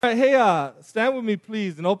All right, hey, stand with me,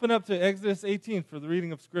 please, and open up to Exodus 18 for the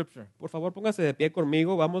reading of Scripture. Por favor, póngase de pie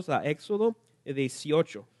conmigo. Vamos a Éxodo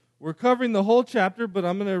 18. We're covering the whole chapter, but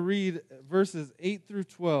I'm going to read verses 8 through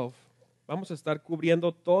 12. Vamos a estar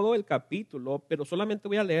cubriendo todo el capítulo, pero solamente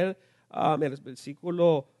voy a leer el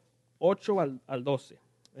versículo 8 al 12.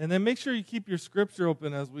 And then make sure you keep your Scripture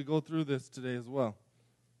open as we go through this today as well.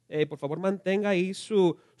 Por favor, mantenga ahí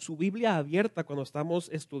su Biblia abierta cuando estamos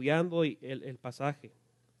estudiando el pasaje.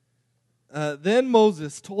 Then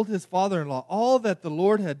Moses told his father-in-law all that the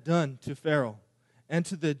Lord had done to Pharaoh and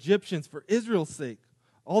to the Egyptians for Israel's sake,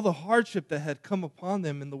 all the hardship that had come upon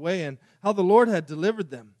them in the way, and how the Lord had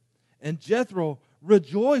delivered them. And Jethro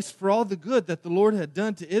rejoiced for all the good that the Lord had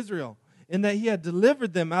done to Israel, and that he had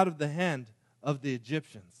delivered them out of the hand of the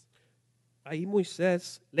Egyptians. Ahí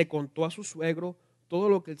Moisés le contó a su suegro todo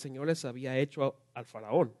lo que el Señor les había hecho al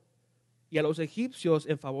faraón y a los egipcios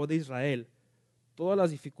en favor de Israel, todas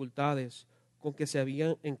las dificultades con que se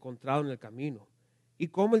habían encontrado en el camino y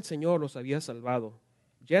cómo el Señor los había salvado.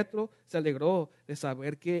 Jethro se alegró de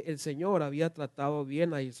saber que el Señor había tratado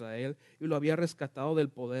bien a Israel y lo había rescatado del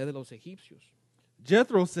poder de los egipcios.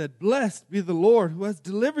 Jethro said, "Blessed be the Lord who has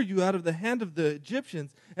delivered you out of the hand of the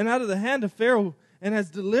Egyptians and out of the hand of Pharaoh, and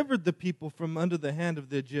has delivered the people from under the hand of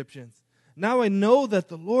the Egyptians. Now I know that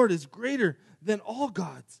the Lord is greater than all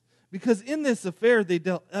gods, because in this affair they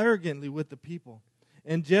dealt arrogantly with the people."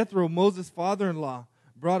 And Jethro, Moses' father-in-law,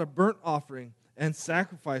 brought a burnt offering and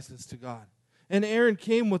sacrifices to God. And Aaron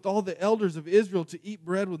came with all the elders of Israel to eat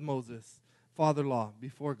bread with Moses, father-in-law,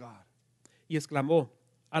 before God. Y exclamó,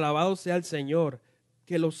 alabado sea el Señor,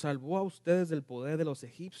 que los salvó a ustedes del poder de los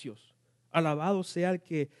egipcios. Alabado sea el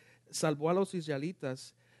que salvó a los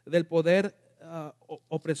israelitas del poder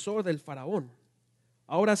opresor del faraón.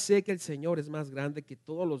 Ahora sé que el Señor es más grande que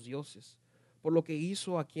todos los dioses, por lo que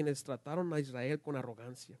hizo a quienes trataron a Israel con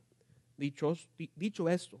arrogancia. Dicho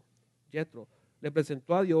esto, Jethro le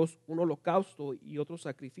presentó a Dios un holocausto y otros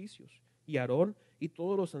sacrificios, y Aarón y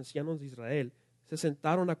todos los ancianos de Israel se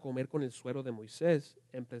sentaron a comer con el suegro de Moisés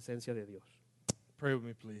en presencia de Dios. Pray with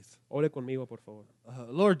me, please. Ore conmigo, por favor.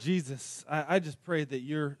 Lord Jesus, I just pray that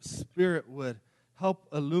your Spirit would help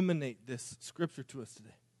illuminate this scripture to us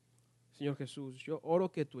today. Señor Jesús, yo oro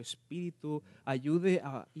que tu Espíritu ayude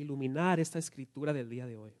a iluminar esta escritura del día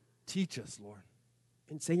de hoy. Teach us, Lord.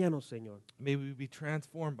 Enséñanos, Señor, May we be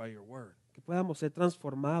transformed by your word. que podamos ser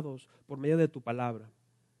transformados por medio de tu palabra.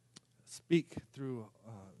 Speak through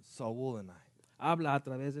Saul and I. Habla a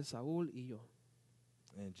través de Saúl y yo.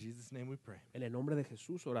 In Jesus' name we pray. En el nombre de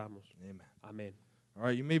Jesús oramos. Amen. Amén. All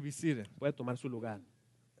right, you may be seated. Puede tomar su lugar.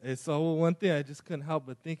 Hey, Saul, one thing I just couldn't help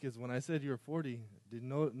but think is when I said you were 40, did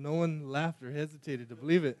no one laughed or hesitated to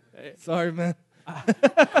believe it. Sorry, man.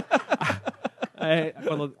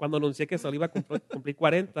 Cuando anuncié que Saúl iba a cumplir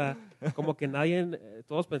 40, como que nadie,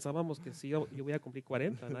 todos pensábamos que sí, yo voy a cumplir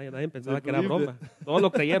 40. Nadie pensaba que era broma. Todos lo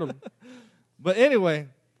creyeron. But anyway,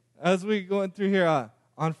 as we going through here,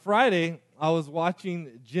 on Friday, I was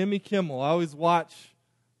watching Jimmy Kimmel. I always watch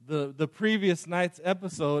the previous night's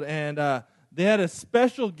episode, and they had a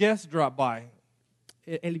special guest drop by.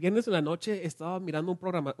 El viernes en la noche estaba mirando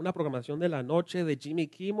una programación de la noche de Jimmy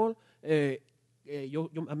Kimmel.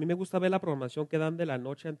 A mí me gusta ver la programación que dan de la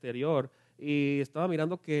noche anterior y estaba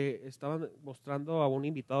mirando que estaban mostrando a un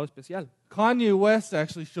invitado especial. Kanye West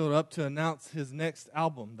actually showed up to announce his next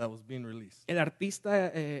album that was being released. El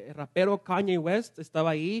artista rapero Kanye West estaba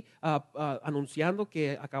ahí anunciando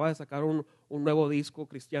que acaba de sacar un nuevo disco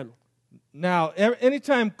cristiano. Now,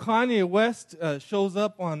 anytime Kanye West shows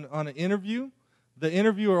up on an interview, the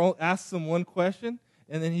interviewer asks him one question,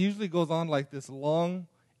 and then he usually goes on like this long,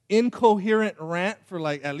 incoherent rant for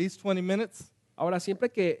like at least 20 minutes. Ahora, siempre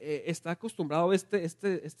que está acostumbrado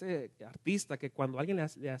este artista que cuando alguien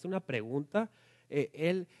le hace una pregunta,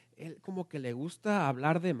 él como que le gusta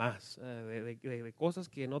hablar de más, de cosas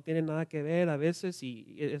que no tienen nada que ver a veces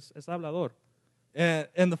y es hablador.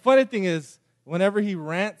 And the funny thing is, whenever he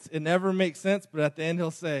rants, it never makes sense, but at the end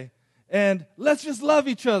he'll say, "And let's just love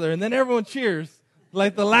each other," and then everyone cheers.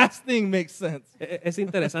 Like the last thing makes sense. Es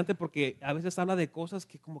interesante porque a veces habla de cosas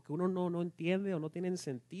que como que uno no entiende o no tienen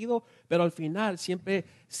sentido, pero al final siempre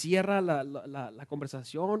cierra la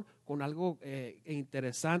conversación con algo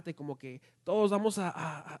interesante, como que todos vamos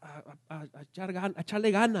a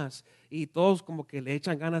echarle ganas y todos como que le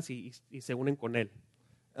echan ganas y se unen con él.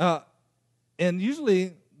 And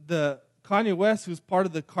usually the Kanye West, who's part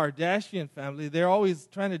of the Kardashian family, they're always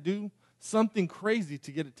trying to do something crazy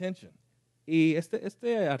to get attention. Y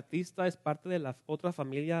este artista es parte de la otra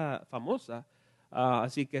familia famosa,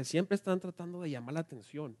 así que siempre están tratando de llamar la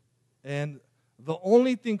atención. And the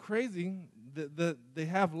only thing crazy they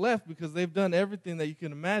have left, because they've done everything that you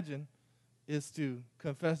can imagine, is to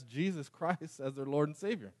confess Jesus Christ as their Lord and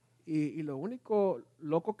Savior. Y lo único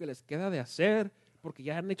loco que les queda de hacer, porque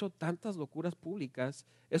ya han hecho tantas locuras públicas,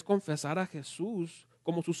 es confesar a Jesús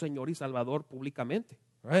como su Señor y Salvador públicamente.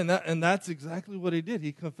 Right? And that's exactly what he did.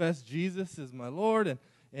 He confessed Jesus as my Lord,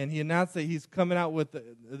 and he announced that he's coming out with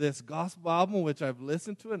this gospel album, which I've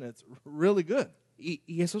listened to, and it's really good. Y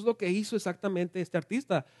eso es lo que hizo exactamente este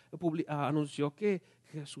artista. Anunció que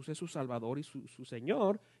Jesús es su Salvador y su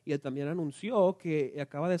Señor, y él también anunció que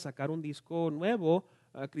acaba de sacar un disco nuevo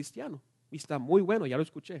cristiano. Y está muy bueno, ya lo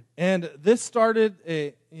escuché. And this started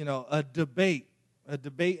a debate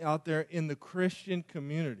out there in the Christian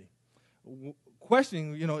community,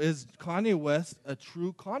 questioning, is Kanye West a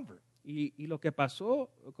true convert? Y lo que pasó,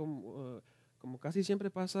 como casi siempre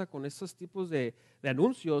pasa con estos tipos de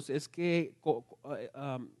anuncios, es que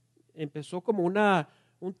empezó como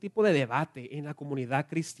un tipo de debate en la comunidad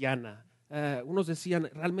cristiana. Unos decían,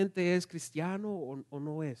 ¿realmente es cristiano o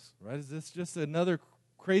no es? Right? Is this just another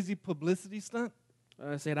crazy publicity stunt?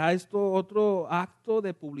 ¿Será esto otro acto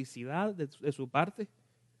de publicidad de su parte?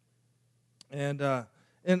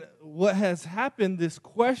 And what has happened, this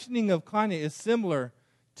questioning of Kanye, is similar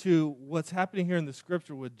to what's happening here in the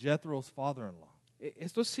scripture with Jethro's father-in-law.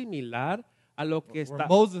 Esto es similar a lo que Or está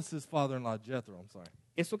Moses' father-in-law, Jethro, I'm sorry.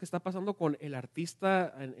 esto que está pasando con el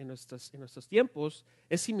artista en nuestros tiempos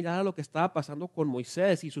es similar a lo que estaba pasando con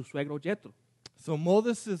Moisés y su suegro Jethro. So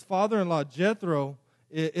Moses' father-in-law, Jethro,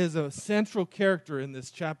 is a central character in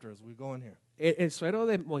this chapter as we go in here. El suegro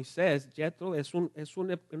de Moisés, Jethro, es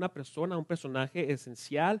una persona, un personaje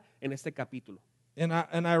esencial en este capítulo.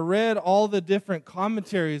 And I read all the different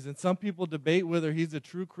commentaries, and some people debate whether he's a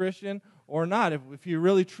true Christian or not, if he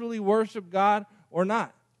really truly worshiped God or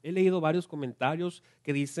not. He leído varios comentarios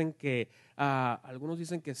que dicen que algunos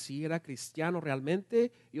dicen que sí era cristiano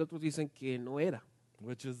realmente y otros dicen que no era.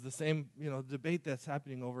 Which is the same, debate that's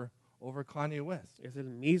happening over Kanye West. Es el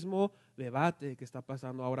mismo debate que está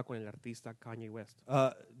pasando ahora con el artista Kanye West.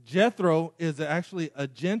 Jethro is actually a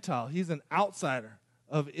Gentile. He's an outsider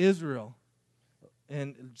of Israel.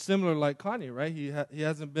 And similar like Kanye, right? He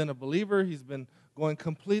hasn't been a believer. He's been going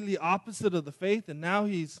completely opposite of the faith, and now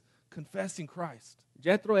he's confessing Christ.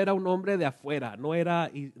 Jethro era un hombre de afuera, no era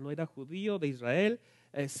judío de Israel,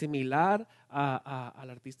 similar al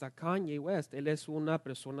artista Kanye West. Él es una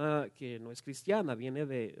persona que no es cristiana, viene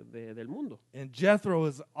del mundo. And Jethro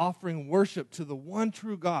is offering worship to the one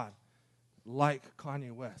true God, like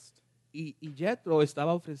Kanye West. Y Jethro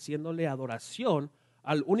estaba ofreciéndole adoración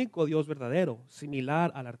al único Dios verdadero,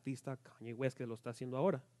 similar al artista Kanye West que lo está haciendo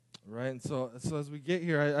ahora. Right, and so as we get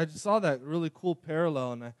here, I just saw that really cool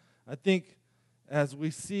parallel, and I think as we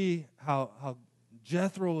see how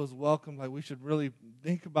Jethro is welcomed, like we should really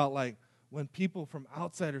think about like when people from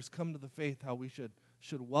outsiders come to the faith, how we should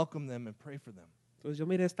welcome them and pray for them. Entonces yo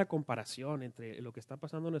miré esta comparación entre lo que está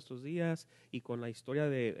pasando en estos días y con la historia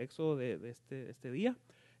de Éxodo de este día.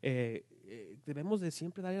 Debemos de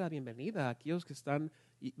siempre darle la bienvenida a aquellos que están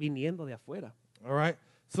viniendo de afuera. All right,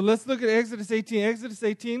 so let's look at Exodus 18. Exodus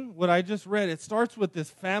 18, what I just read, it starts with this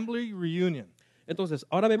family reunion. Entonces,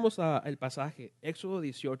 ahora vemos el pasaje, Éxodo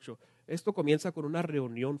 18. Esto comienza con una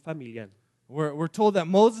reunión familiar. We're told that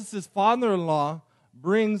Moses' father-in-law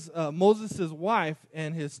brings Moses' wife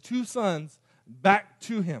and his two sons back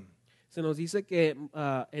to him. Se nos dice que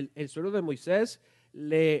el suegro de Moisés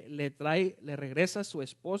le regresa a su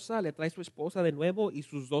esposa, le trae su esposa de nuevo y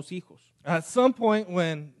sus dos hijos. At some point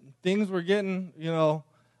when things were getting,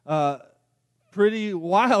 pretty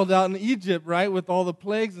wild out in Egypt, right, with all the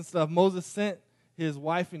plagues and stuff, Moses sent his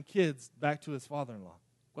wife and kids back to his father-in-law.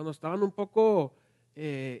 Cuando estaban un poco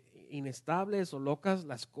inestables o locas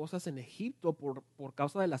las cosas en Egipto por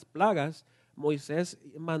causa de las plagas, Moisés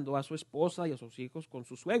mandó a su esposa y a sus hijos con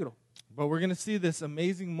su suegro. But we're going to see this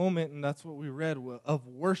amazing moment, and that's what we read, of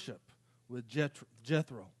worship with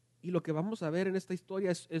Jethro. Y lo que vamos a ver en esta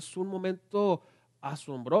historia es un momento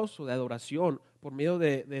asombroso de adoración por medio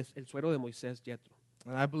del suegro de Moisés, Jethro.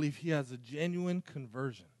 And I believe he has a genuine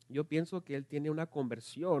conversion. Yo pienso que él tiene una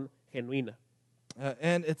conversión genuina.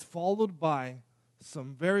 And it's followed by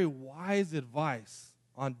some very wise advice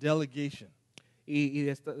on delegation. Y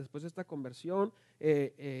después de esta conversión,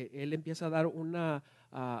 él empieza a dar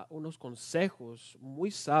unos consejos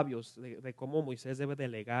muy sabios de cómo Moisés debe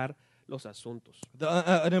delegar los asuntos.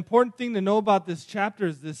 An important thing to know about this chapter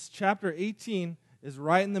is this chapter 18 is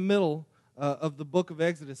right in the middle of the book of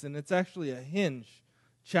Exodus, and it's actually a hinge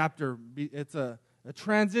chapter. It's a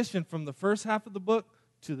transition from the first half of the book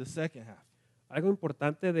to the second half. Algo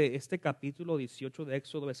importante de este capítulo 18 de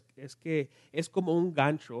Éxodo es que es como un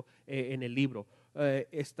gancho en el libro.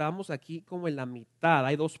 Estamos aquí como en la mitad.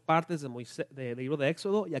 Hay dos partes del libro de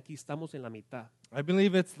Éxodo y aquí estamos en la mitad. I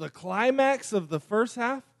believe it's the climax of the first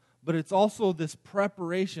half, but it's also this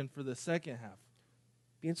preparation for the second half.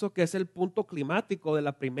 Pienso que es el punto climático de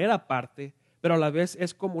la primera parte, pero a la vez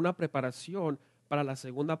es como una preparación para la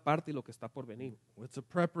segunda parte y lo que está por venir. It's a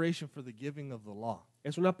preparation for the giving of the law,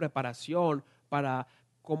 Es una preparación para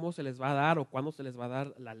cómo se les va a dar o cuándo se les va a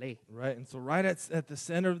dar la ley. right? And so right at the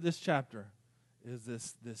center of this chapter is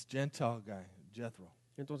this Gentile guy, Jethro.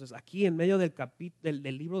 Entonces, aquí en medio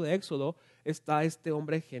del libro de Éxodo está este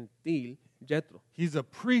hombre gentil, Jethro. He's a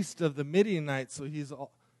priest of the Midianites, so he's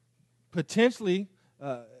potentially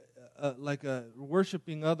like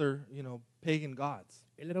worshiping other, pagan gods.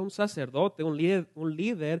 Él era un sacerdote, un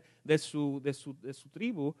líder de su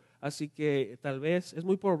tribu, así que tal vez es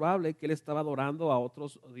muy probable que él estaba adorando a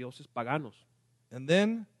otros dioses paganos. And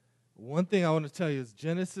then one thing I want to tell you is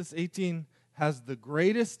Genesis 18 has the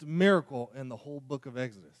greatest miracle in the whole book of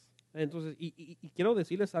Exodus. Entonces, y quiero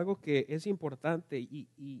decirles algo que es importante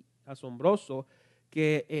y asombroso,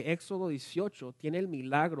 que Éxodo 18 tiene el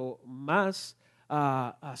milagro más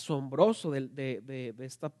asombroso de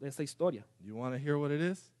esta historia. You want to hear what it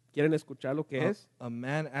is? ¿Quieren escuchar lo que es? A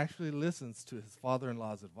man actually listens to his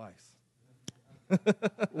father-in-law's advice.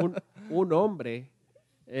 Un hombre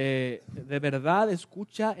de verdad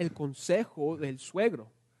escucha el consejo del suegro.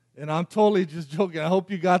 And I'm totally just joking. I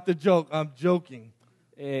hope you got the joke. I'm joking.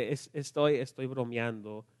 Estoy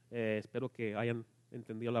bromeando. Espero que hayan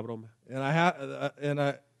entendido la broma. And I have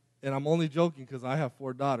and I'm only joking because I have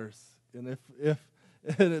 4 daughters. And if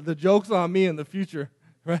the joke's on me in the future,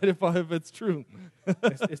 right? If it's true.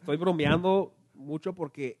 Estoy bromeando mucho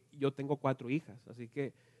porque yo tengo 4 hijas, así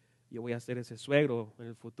que yo voy a ser ese suegro en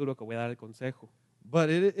el futuro que voy a dar el consejo. But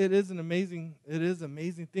it is amazing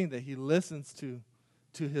thing that he listens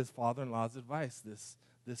to his father-in-law's advice.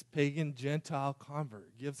 This pagan Gentile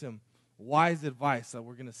convert gives him wise advice that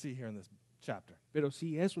we're going to see here in this chapter. Pero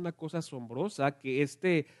sí es una cosa asombrosa que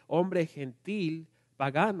este hombre gentil,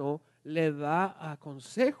 pagano, le da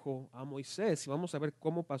consejo a Moisés. Y vamos a ver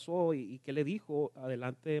cómo pasó y qué le dijo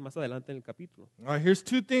más adelante en el capítulo. All right, here's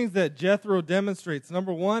 2 things that Jethro demonstrates.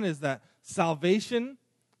 Number 1 is that salvation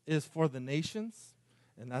is for the nations.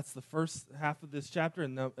 And that's the first half of this chapter.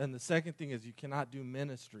 And the second thing is you cannot do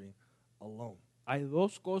ministry alone. Hay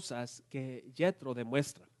 2 cosas que Jethro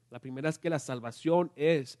demuestra. La primera es que la salvación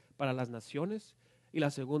es para las naciones y la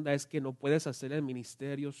segunda es que no puedes hacer el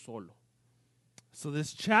ministerio solo. So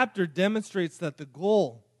this chapter demonstrates that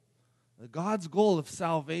God's goal of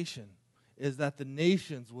salvation is that the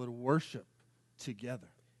nations would worship together.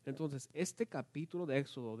 Entonces, este capítulo de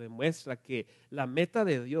Éxodo demuestra que la meta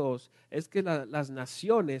de Dios es que las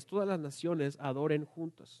naciones, todas las naciones, adoren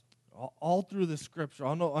juntas. All through the scripture.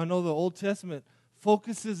 I know the Old Testament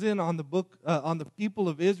focuses in on the book, on the people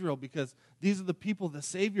of Israel, because these are the people the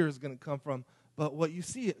Savior is going to come from. But what you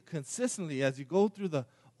see consistently as you go through the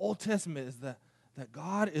Old Testament is that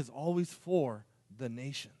God is always for the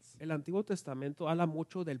nations. El Antiguo Testamento habla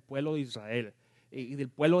mucho del pueblo de Israel y del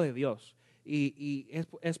pueblo de Dios. Y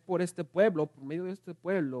es por este pueblo, por medio de este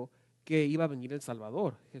pueblo, que iba a venir el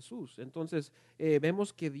Salvador, Jesús. Entonces,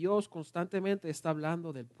 vemos que Dios constantemente está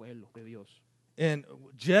hablando del pueblo de Dios. And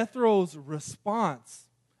Jethro's response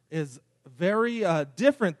is very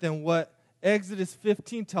different than what Exodus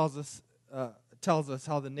 15 tells us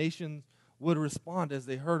how the nations would respond as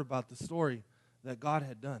they heard about the story that God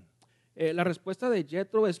had done. La respuesta de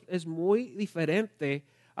Jethro es muy diferente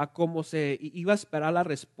a cómo se iba a esperar la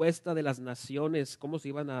respuesta de las naciones, cómo se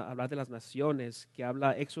iban a hablar de las naciones, que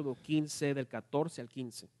habla Éxodo 15 del 14 al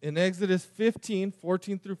 15. In Exodus 15,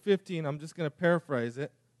 14 through 15, I'm just going to paraphrase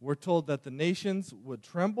it. We're told that the nations would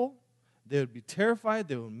tremble, they would be terrified,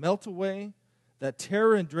 they would melt away, that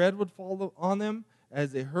terror and dread would fall on them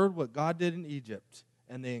as they heard what God did in Egypt,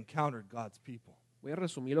 and they encountered God's people. Voy a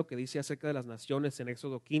resumir lo que dice acerca de las naciones en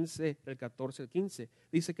Éxodo 15, del 14 al 15.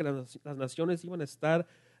 Dice que las naciones iban a estar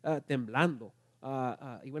temblando,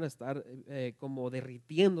 iban a estar como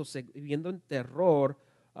derritiéndose, viviendo en terror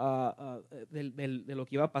de lo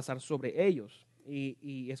que iba a pasar sobre ellos.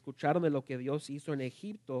 Y escucharon de lo que Dios hizo en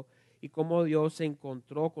Egipto y cómo Dios se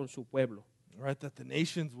encontró con su pueblo. Right, that the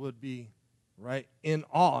nations would be, right, in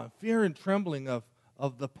awe, and fear and trembling of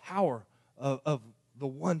the power of the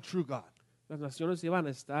one true God. Las naciones iban a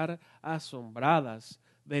estar asombradas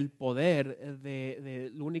del poder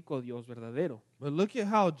del único Dios verdadero. But look at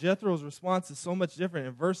how Jethro's response is so much different.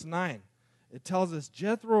 In verse 9, it tells us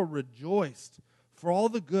Jethro rejoiced, for all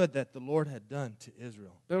the good that the Lord had done to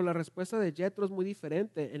Israel. Pero la respuesta de Jethro es muy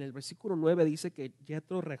diferente. En el versículo 9 dice que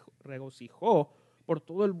Jethro regocijó por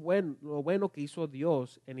todo lo bueno que hizo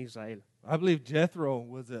Dios en Israel. I believe Jethro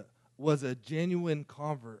was a genuine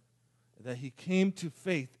convert, that he came to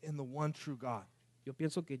faith in the one true God. Yo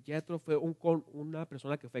pienso que Jethro fue una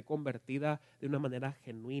persona que fue convertida de una manera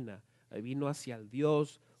genuina. Vino hacia el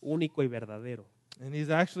Dios único y verdadero. And he's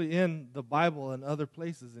actually in the Bible and other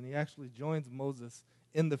places, and he actually joins Moses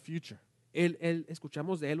in the future.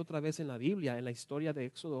 Escuchamos de él otra vez en la Biblia, en la historia de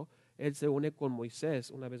Éxodo. Él se une con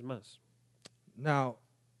Moisés una vez más. Now,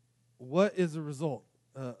 what is the result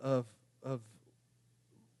of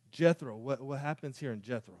Jethro? What happens here in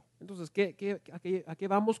Jethro? Entonces, ¿a qué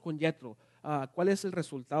vamos con Jethro? ¿Cuál es el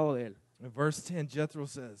resultado de él? In verse 10, Jethro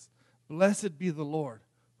says, "Blessed be the Lord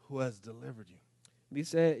who has delivered you."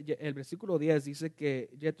 Dice, el versículo 10 dice que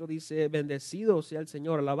Jethro dice, bendecido sea el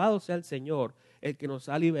Señor, alabado sea el Señor, el que nos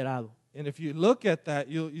ha liberado. And if you look at that,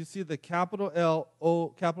 you see the capital L,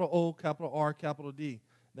 O, capital R, capital D.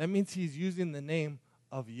 That means he's using the name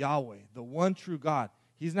of Yahweh, the one true God.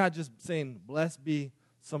 He's not just saying, blessed be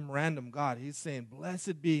some random God. He's saying,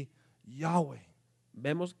 blessed be Yahweh.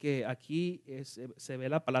 Vemos que aquí se ve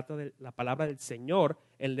la palabra del Señor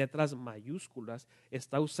en letras mayúsculas.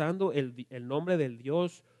 Está usando el nombre del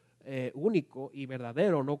Dios único y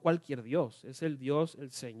verdadero, no cualquier Dios. Es el Dios,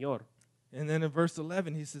 el Señor. And then in verse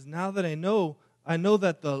 11, he says, now that I know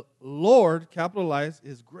that the Lord, capitalized,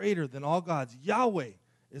 is greater than all gods. Yahweh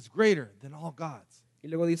is greater than all gods. Y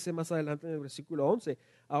luego dice más adelante en el versículo 11,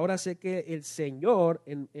 ahora sé que el Señor,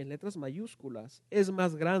 en letras mayúsculas, es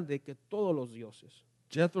más grande que todos los dioses.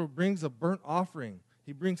 Jethro brings a burnt offering.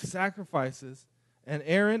 He brings sacrifices, and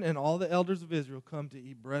Aaron and all the elders of Israel come to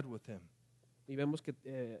eat bread with him. Y vemos que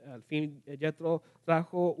al fin Jethro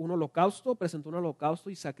trajo un holocausto, presentó un holocausto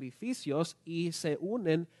y sacrificios, y se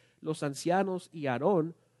unen los ancianos y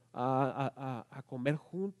Aarón a comer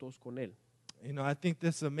juntos con él. You know, I think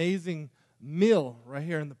this amazing meal right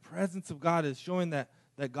here in the presence of God is showing that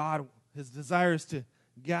God, his desire is to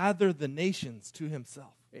gather the nations to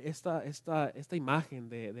himself. Esta imagen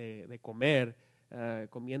de comer,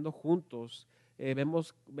 comiendo juntos,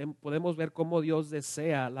 podemos ver cómo Dios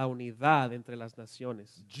desea la unidad entre las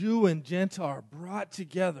naciones. Jew and Gentile are brought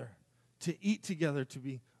together to eat together, to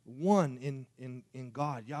be one in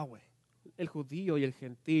God, Yahweh. El judío y el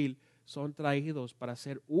gentil son traídos para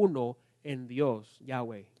ser uno en Dios,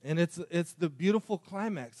 Yahweh. And it's the beautiful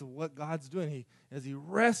climax of what God's doing. As he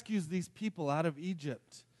rescues these people out of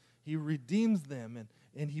Egypt, he redeems them,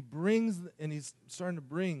 and he's starting to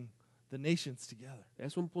bring the nations together.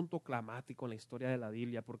 Es un punto climático en la historia de la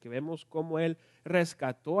Biblia, porque vemos cómo él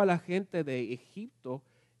rescató a la gente de Egipto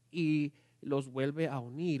y los vuelve a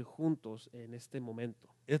unir juntos en este momento.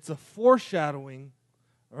 It's a foreshadowing,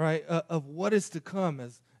 right, of what is to come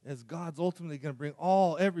as God's ultimately going to bring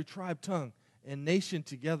every tribe, tongue, and nation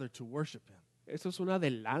together to worship him. Eso es un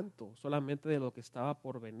adelanto solamente de lo que estaba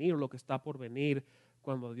por venir, lo que está por venir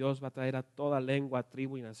cuando Dios va a traer a toda lengua,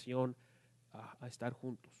 tribu y nación a estar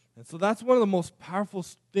juntos. And so that's one of the most powerful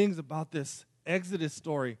things about this Exodus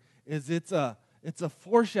story is it's a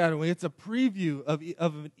foreshadowing, it's a preview of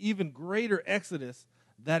an even greater Exodus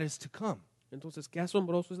that is to come. Entonces, qué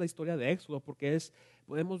asombroso es la historia de Éxodo, porque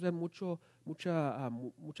podemos ver mucha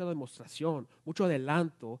demostración, mucho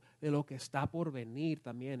adelanto de lo que está por venir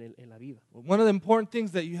también en la vida. One of the important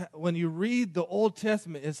things that when you read the Old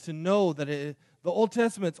Testament is to know that the Old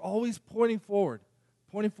Testament is always pointing forward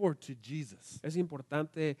to Jesus. Es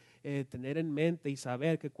importante tener en mente y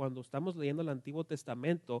saber que cuando estamos leyendo el Antiguo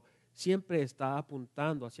Testamento, siempre está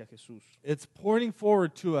apuntando hacia Jesús. It's pointing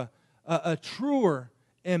forward to a truer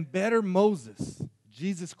and better Moses,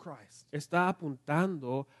 Jesus Christ. Está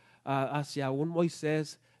apuntando hacia un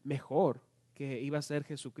Moisés mejor que iba a ser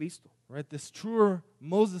Jesucristo. Right, this truer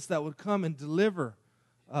Moses that would come and deliver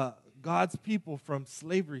God's people from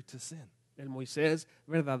slavery to sin. El Moisés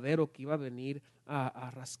verdadero que iba a venir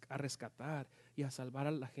a rescatar y a salvar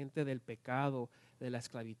a la gente del pecado, de la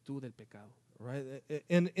esclavitud del pecado. Right,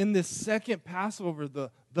 in this second Passover,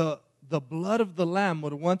 the blood of the lamb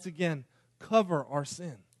would once again cover our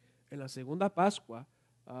sin. En la segunda Pascua,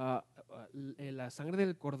 la sangre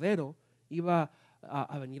del cordero iba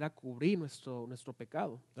a venir a cubrir nuestro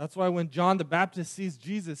pecado. That's why when John the Baptist sees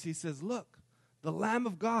Jesus, he says, "Look, the Lamb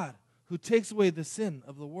of God who takes away the sin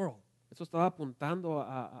of the world." Eso estaba apuntando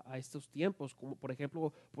a estos tiempos, como por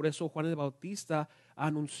ejemplo, por eso Juan el Bautista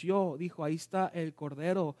dijo, ahí está el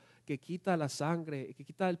cordero que quita la sangre, que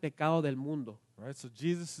quita el pecado del mundo. Right, so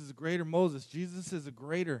Jesus is a greater Moses. Jesus is a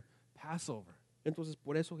greater Passover. Entonces,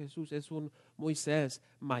 por eso Jesús es un Moisés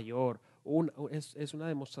mayor, es una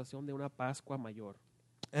demostración de una Pascua mayor.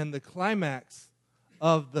 And the climax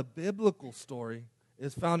of the biblical story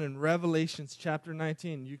is found in Revelations chapter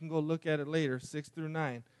 19. You can go look at it later, 6 through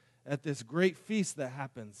 9, at this great feast that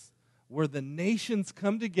happens where the nations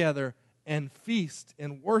come together and feast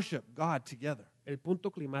and worship God together. El punto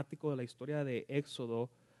climático de la historia de Éxodo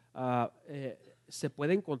se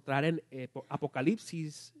puede encontrar en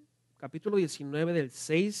Apocalipsis capítulo 19 del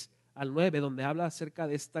 6 al 9, donde habla acerca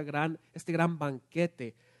de este gran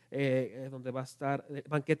banquete, donde va a estar el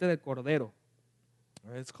banquete del Cordero.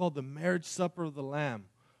 Right, it's called the marriage supper of the Lamb,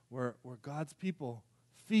 where God's people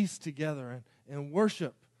feast together and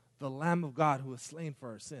worship the Lamb of God who was slain for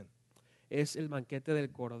our sin. Es el banquete del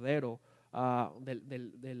Cordero,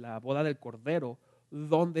 de la boda del Cordero,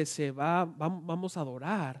 donde vamos a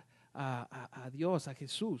adorar a Dios, a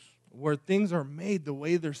Jesús. Where things are made the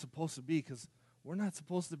way they're supposed to be, because we're not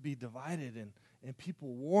supposed to be divided and people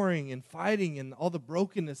warring and fighting and all the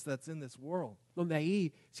brokenness that's in this world. Donde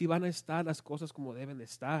ahí sí van a estar las cosas como deben de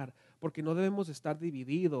estar, porque no debemos estar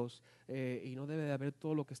divididos y no debe de haber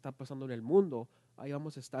todo lo que está pasando en el mundo. Ahí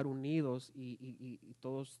vamos a estar unidos y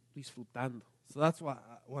todos disfrutando. So that's why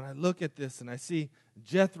when I look at this and I see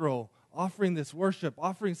Jethro offering this worship,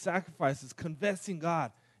 offering sacrifices, confessing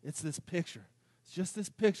God, it's this picture. It's just this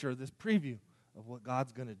picture, this preview of what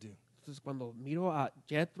God's going to do. Entonces, cuando miro a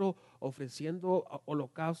Jethro ofreciendo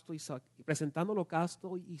holocausto presentando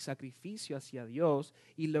holocausto y sacrificio hacia Dios,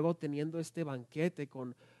 y luego teniendo este banquete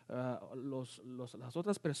con las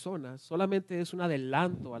otras personas, solamente es un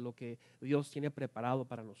adelanto a lo que Dios tiene preparado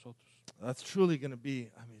para nosotros. That's truly going to be,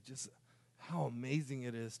 just how amazing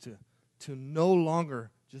it is to no longer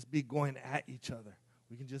just be going at each other.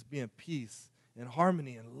 We can just be in peace and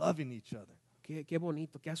harmony and loving each other. Qué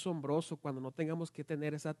bonito, qué asombroso cuando no tengamos que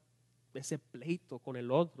tener ese pleito con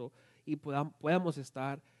el otro y podamos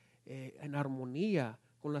estar en armonía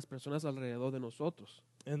con las personas alrededor de nosotros.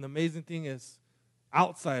 And the amazing thing is,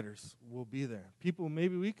 outsiders will be there. People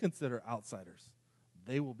maybe we consider outsiders,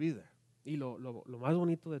 they will be there. Y lo más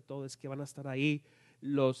bonito de todo es que van a estar ahí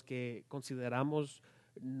los que consideramos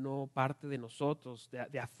no parte de nosotros,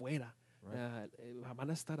 de afuera. Right.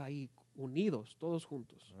 Van a estar ahí unidos, todos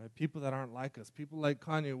juntos. Right? People that aren't like us, people like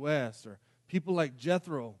Kanye West or people like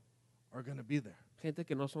Jethro are going to be there. Gente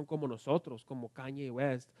que no son como nosotros, como Kanye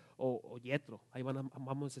West o Jethro. Ahí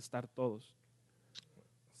vamos a estar todos.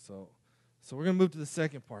 So we're going to move to the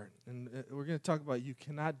second part, and we're going to talk about you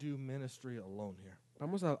cannot do ministry alone here.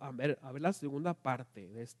 Vamos a ver la segunda parte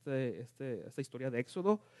de esta historia de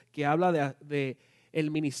Éxodo, que habla de el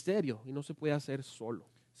ministerio y no se puede hacer solo.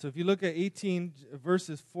 So if you look at 18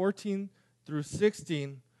 verses 14 through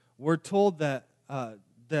 16, we're told that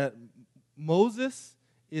Moses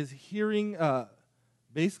is hearing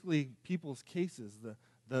basically people's cases,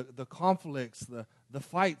 the conflicts, the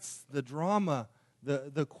fights, the drama,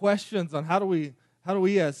 the questions on how do we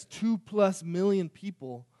as 2+ million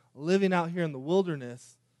people living out here in the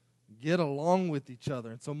wilderness get along with each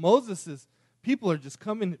other. And so people are just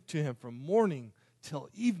coming to him from morning till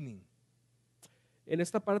evening. En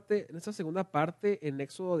esta segunda parte, en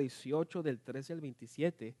Éxodo 18, del 13 al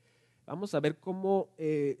 27, vamos a ver cómo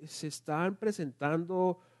se están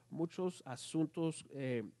presentando muchos asuntos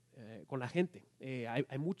con la gente.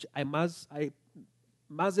 Hay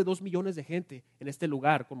más de 2 millones de gente en este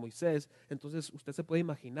lugar con Moisés. Entonces, usted se puede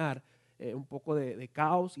imaginar un poco de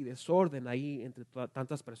caos y desorden ahí entre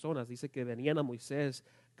tantas personas. Dice que venían a Moisés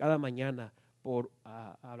cada mañana por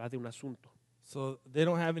hablar de un asunto. So they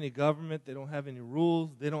don't have any government, they don't have any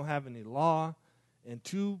rules, they don't have any law, and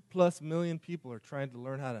 2+ million people are trying to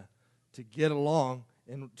learn how to get along.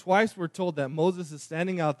 And twice we're told that Moses is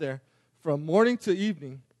standing out there from morning to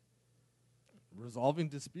evening resolving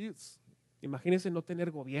disputes. Imagínense no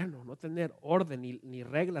tener gobierno, no tener orden, ni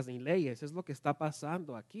reglas, ni leyes. Es lo que está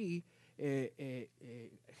pasando aquí.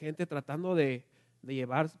 Gente tratando de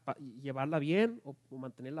llevarla bien o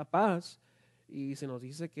mantener la paz. Y se nos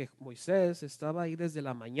dice que Moisés estaba ahí desde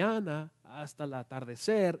la mañana hasta el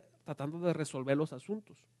atardecer tratando de resolver los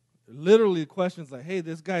asuntos. Literally questions like, hey,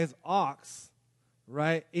 this guy's ox,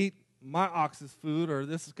 right, ate my ox's food, or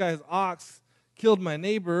this guy's ox killed my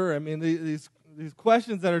neighbor. I mean, these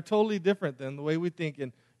questions that are totally different than the way we think.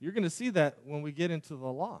 And you're going to see that when we get into the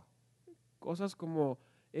law. Cosas como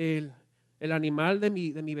el animal de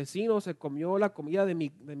mi vecino se comió la comida de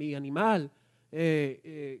mi animal.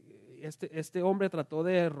 Este hombre trató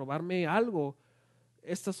de robarme algo.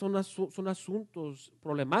 Estos son asuntos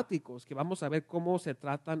problemáticos que vamos a ver cómo se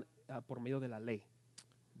tratan por medio de la ley.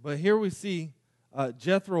 But here we see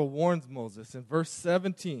Jethro warns Moses in verse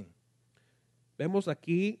 17. Vemos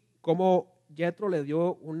aquí cómo Jethro le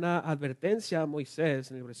dio una advertencia a Moisés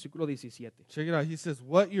en el versículo 17. Check it out. He says,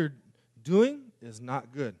 what you're doing is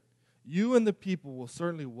not good. You and the people will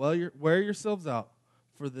certainly wear yourselves out,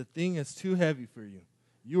 for the thing is too heavy for you.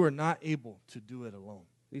 You are not able to do it alone.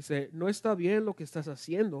 Dice, no está bien lo que estás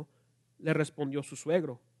haciendo, le respondió su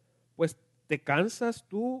suegro, pues te cansas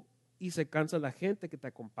tú y se cansa la gente que te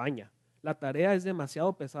acompaña. La tarea es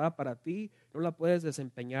demasiado pesada para ti, no la puedes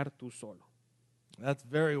desempeñar tú solo. That's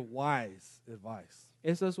very wise advice.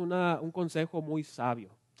 Ese es un consejo muy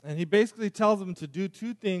sabio. And he basically tells them to do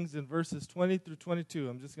two things in verses 20 through 22.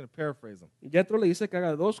 I'm just going to paraphrase them. Y Jethro le dice que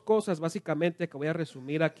haga dos cosas básicamente que voy a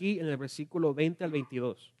resumir aquí en el versículo 20 al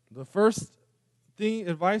 22. The first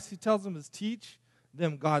advice he tells them is teach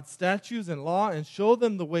them God's statutes and law and show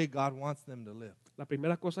them the way God wants them to live. La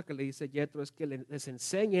primera cosa que le dice Jethro es que les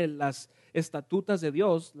enseñe las estatutas de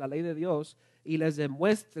Dios, la ley de Dios, y les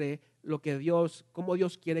demuestre cómo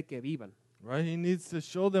Dios quiere que vivan. Right? He needs to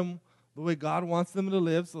show them the way God wants them to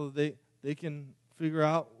live so that they can figure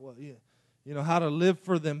out how to live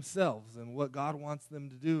for themselves and what God wants them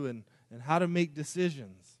to do and how to make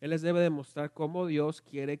decisions. Él les debe demostrar cómo Dios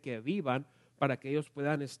quiere que vivan para que ellos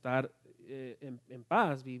puedan estar en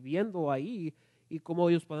paz, viviendo ahí, y cómo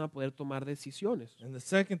ellos puedan poder tomar decisiones. And the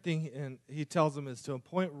second thing he tells them is to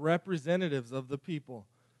appoint representatives of the people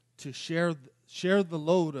to share the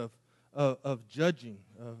load of judging,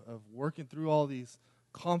 of working through all these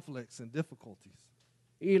conflicts and difficulties.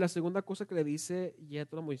 Y la segunda cosa que le dice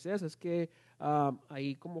Jethro a Moisés es que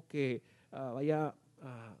ahí como que vaya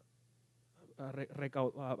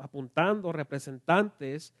apuntando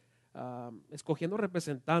representantes, escogiendo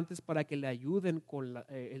representantes para que le ayuden con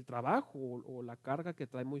el trabajo o la carga que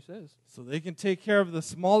trae Moisés. So they can take care of the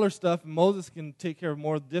smaller stuff, and Moses can take care of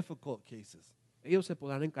more difficult cases. Ellos se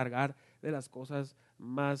podrán encargar de las cosas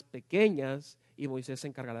más pequeñas y Moisés se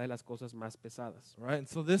encargará de las cosas más pesadas. Right? And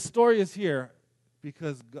so this story is here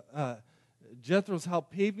because Jethro's helped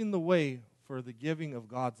paving the way for the giving of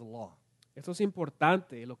God's law. Esto es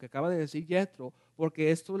importante, lo que acaba de decir Jethro, porque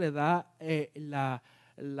esto le da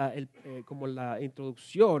como la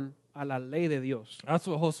introducción a la ley de Dios. That's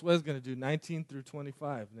what Josué is going to do, 19 through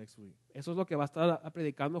 25 next week. Eso es lo que va a estar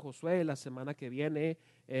predicando Josué la semana que viene,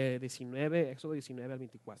 Éxodo 19 al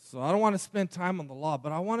 24. So I don't want to spend time on the law,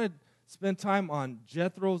 but I want to spend time on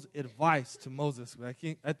Jethro's advice to Moses. I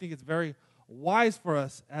think it's very wise for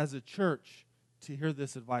us as a church to hear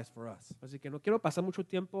this advice for us. Así que no quiero pasar mucho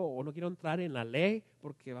tiempo o no quiero entrar en la ley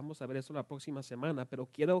porque vamos a ver eso la próxima semana, pero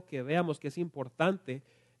quiero que veamos que es importante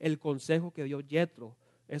el consejo que dio Jethro.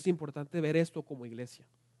 Es importante ver esto como iglesia.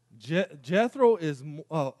 Jethro is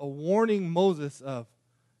a warning Moses of,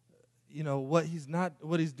 what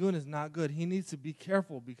he's doing is not good. He needs to be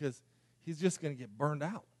careful because he's just going to get burned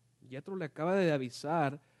out. Jethro le acaba de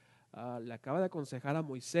avisar, le acaba de aconsejar a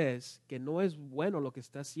Moisés que no es bueno lo que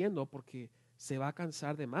está haciendo porque se va a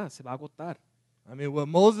cansar de más, se va a agotar. I mean, what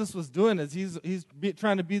Moses was doing is he's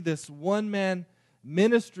trying to be this one-man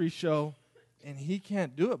ministry show, and he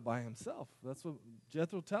can't do it by himself. That's what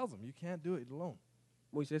Jethro tells him. You can't do it alone.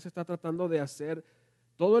 Moisés está tratando de hacer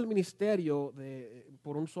todo el ministerio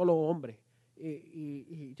por un solo hombre.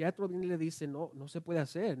 Y Jethro le dice, no se puede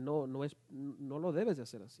hacer, no lo debes de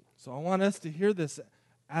hacer así. So I want us to hear this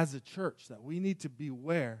as a church, that we need to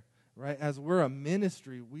beware, right? As we're a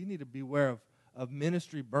ministry, we need to beware of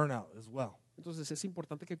ministry burnout as well. Entonces es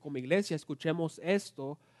importante que como iglesia escuchemos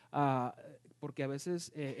esto, porque a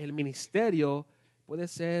veces el ministerio puede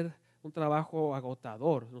ser un trabajo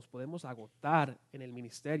agotador. Nos podemos agotar en el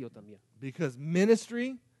ministerio también. Because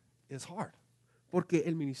ministry is hard. Porque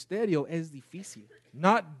el ministerio es difícil.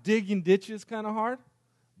 Not digging ditches kind of hard,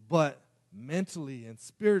 but mentally and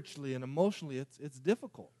spiritually and emotionally it's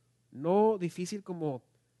difficult. No difícil como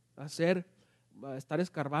estar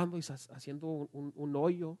escarbando y haciendo un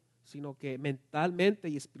hoyo, sino que mentalmente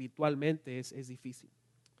y espiritualmente es difícil.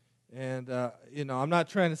 And, I'm not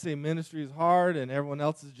trying to say ministry is hard and everyone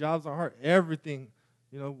else's jobs are hard. Everything,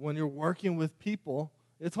 when you're working with people,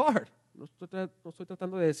 it's hard. No estoy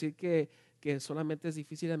tratando de decir que solamente es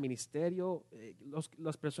difícil el ministerio.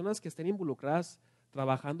 Las personas que estén involucradas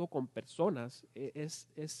trabajando con personas,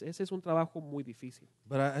 ese es un trabajo muy difícil.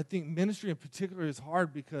 But I think ministry in particular is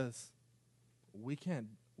hard because we can't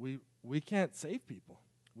save people.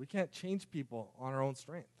 We can't change people on our own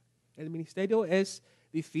strength. El ministerio es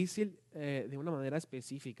difícil de una manera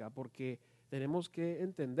específica porque tenemos que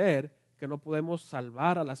entender que no podemos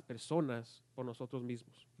salvar a las personas por nosotros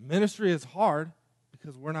mismos. Ministry is hard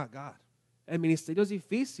because we're not God. El ministerio es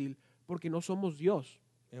difícil porque no somos Dios.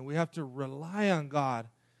 And we have to rely on God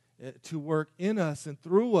to work in us and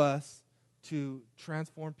through us to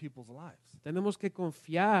transform people's lives. Tenemos que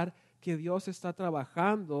confiar que Dios está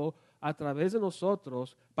trabajando a través de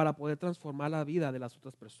nosotros para poder transformar la vida de las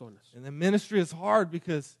otras personas. And the ministry is hard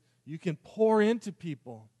because you can pour into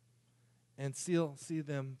people and still see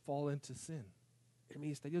them fall into sin. El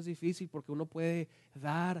ministerio es difícil porque uno puede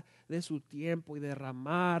dar de su tiempo y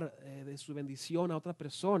derramar de su bendición a otra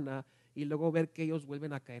persona y luego ver que ellos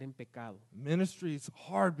vuelven a caer en pecado. Ministry is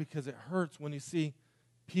hard because it hurts when you see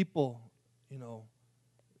people,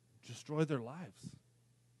 destroy their lives.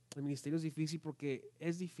 El ministerio es difícil porque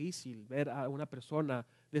es difícil ver a una persona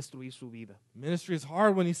destruir su vida. Ministry is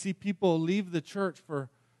hard when you see people leave the church for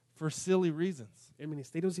silly reasons. El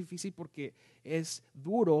ministerio es difícil porque es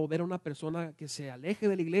duro ver a una persona que se aleje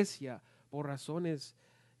de la iglesia por razones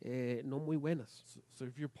no muy buenas. So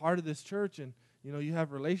if you're part of this church and you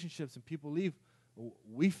have relationships and people leave,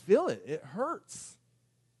 we feel it. It hurts.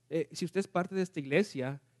 Si usted es parte de esta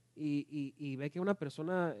iglesia y ve que una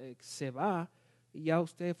persona se va y ya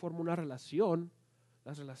usted forma una relación,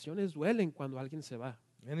 las relaciones duelen cuando alguien se va.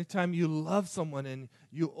 Anytime you love someone and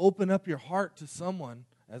you open up your heart to someone,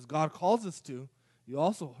 as God calls us to, you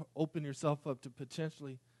also open yourself up to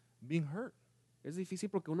potentially being hurt. Es difícil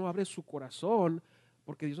porque uno abre su corazón,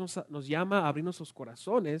 porque Dios nos llama a abrir nuestros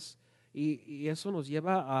corazones y eso nos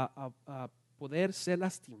lleva a poder ser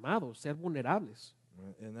lastimados, ser vulnerables.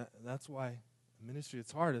 And that's why ministry,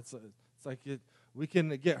 it's hard. It's like we can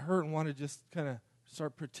get hurt and want to just kind of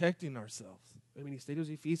start protecting ourselves. El ministerio es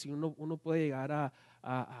difícil, uno puede llegar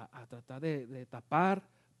a tratar de tapar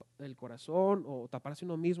el corazón o taparse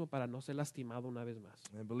uno mismo para no ser lastimado una vez más.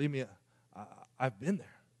 And believe me, I've been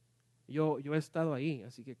there. Yo he estado ahí,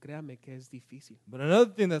 así que créame que es difícil. But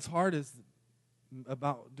another thing that's hard is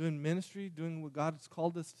about doing ministry, doing what God has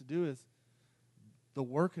called us to do, is the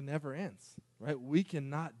work never ends, right? We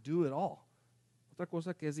cannot do it all. Otra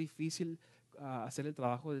cosa que es difícil hacer el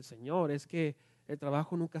trabajo del Señor es que el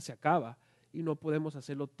trabajo nunca se acaba y no podemos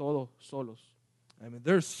hacerlo todo solos. I mean,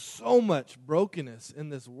 there's so much brokenness in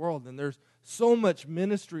this world, and there's so much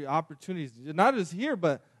ministry opportunities, not just here,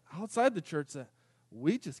 but outside the church, that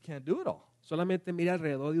we just can't do it all. Solamente mire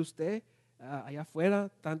alrededor de usted, allá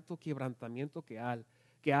afuera, tanto quebrantamiento que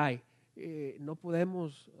hay. No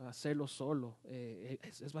podemos hacerlo solo,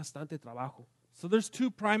 es bastante trabajo. So there's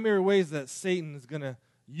two primary ways that Satan is going to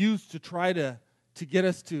use to try to get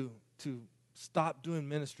us to stop doing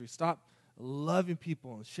ministry, stop loving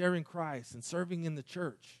people and sharing Christ and serving in the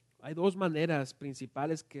church. Hay dos maneras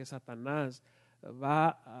principales que Satanás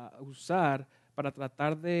va a usar para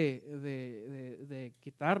tratar de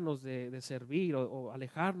quitarnos de servir o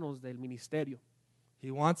alejarnos del ministerio. He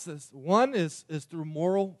wants us, one is through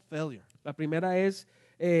moral failure, La primera es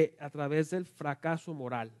a través del fracaso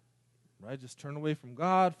moral. right? Just turn away from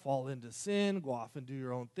God, fall into sin, go off and do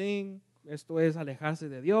your own thing. Esto es alejarse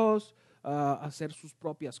de Dios, hacer sus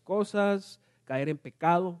propias cosas, caer en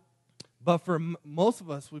pecado. But for most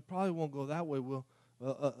of us, we probably won't go that way.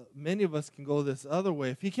 Many of us can go this other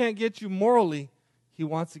way. If he can't get you morally, he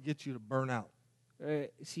wants to get you to burn out.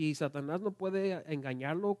 Si Satanás no puede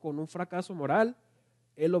engañarlo con un fracaso moral,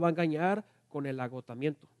 él lo va a engañar con el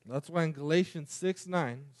agotamiento. That's why in Galatians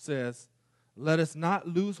 6:9 says, "Let us not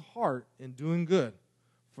lose heart in doing good,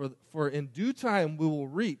 for in due time we will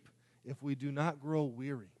reap if we do not grow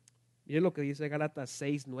weary." Miren lo que dice Gálatas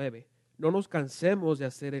 6:9. No nos cansemos de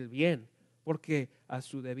hacer el bien, porque a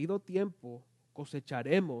su debido tiempo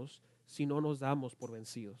cosecharemos si no nos damos por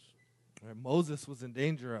vencidos. Right, Moses was in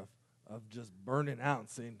danger of just burning out and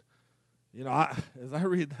saying, as I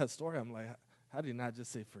read that story, I'm like, how do you not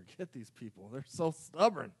just say, forget these people? They're so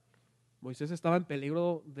stubborn. Moisés estaba en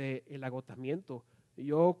peligro del agotamiento.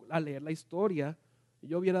 Yo, al leer la historia,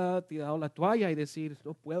 yo hubiera tirado la toalla y decir,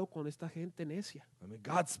 no puedo con esta gente necia. I mean,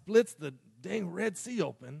 God splits the dang Red Sea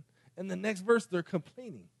open, and the next verse they're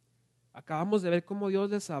complaining. Acabamos de ver cómo Dios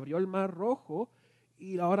les abrió el mar rojo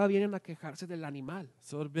y ahora vienen a quejarse del animal.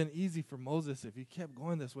 So it would have been easy for Moses if he kept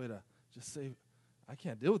going this way to just say, I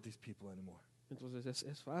can't deal with these people anymore. Entonces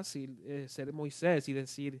es fácil ser Moisés y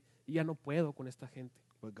decir, ya no puedo con esta gente.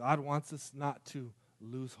 But God wants us not to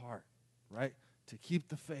lose heart, right? To keep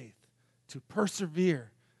the faith, to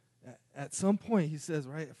persevere. At some point, he says,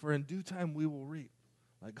 right, for in due time we will reap.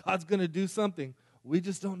 Like God's going to do something. We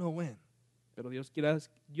just don't know when. Pero Dios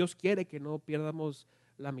quiere que no pierdamos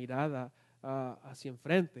la mirada hacia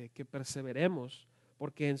enfrente, que perseveremos,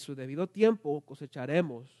 porque en su debido tiempo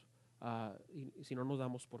cosecharemos y si no nos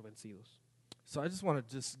damos por vencidos. So I just want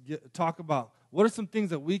to talk about what are some things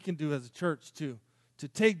that we can do as a church to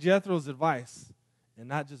take Jethro's advice and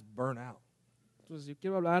not just burn out. Entonces yo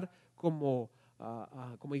quiero hablar como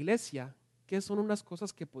iglesia, ¿qué son unas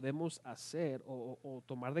cosas que podemos hacer o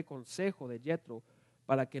tomar de consejo de Jethro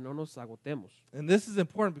para que no nos agotemos? And this is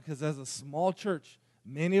important because as a small church,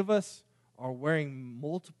 many of us are wearing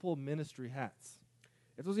multiple ministry hats.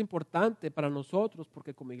 Esto es importante para nosotros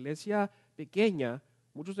porque como iglesia pequeña,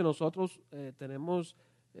 muchos de nosotros tenemos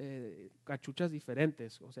cachuchas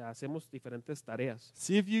diferentes, o sea, hacemos diferentes tareas.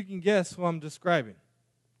 See if you can guess who I'm describing.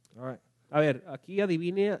 All right. A ver, aquí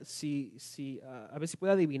adivine a ver si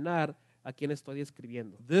puede adivinar a quién estoy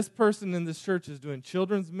describiendo. This person in this church is doing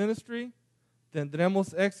children's ministry,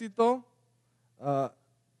 Tendremos Éxito,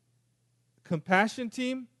 Compassion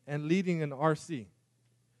Team, and leading an RC.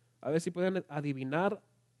 A ver si pueden adivinar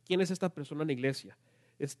quién es esta persona en la iglesia.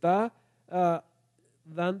 Está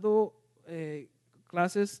dando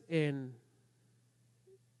clases en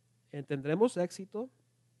Tendremos Éxito,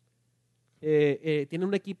 tiene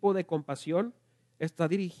un equipo de compasión, está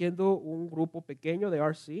dirigiendo un grupo pequeño de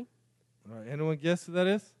RC. All right, anyone guess who that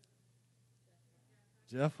is?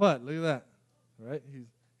 Jeff Hutt, look at that. All right,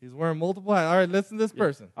 he's wearing multiple hats. All right, listen to this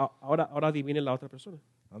person. Ahora adivinen la otra persona.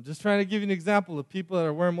 I'm just trying to give you an example of people that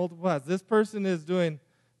are wearing multiple hats. This person is doing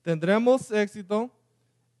Tendremos Éxito,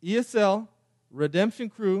 ESL, Redemption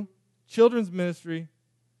Crew, Children's Ministry,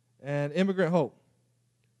 and Immigrant Hope.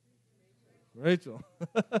 Rachel.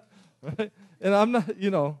 Right? And I'm not,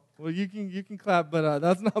 well, you can clap, but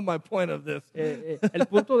that's not my point of this. El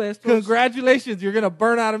punto de esto es, Congratulations, you're going to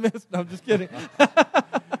burn out of ministry. No, I'm just kidding.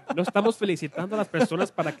 no estamos felicitando a las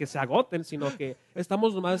personas para que se agoten, sino que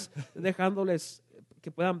estamos nomás dejándoles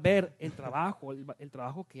que puedan ver el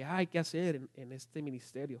trabajo que hay que hacer en este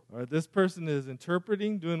ministerio. All right, this person is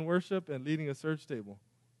interpreting, doing worship, and leading a search table.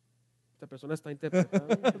 Esta persona está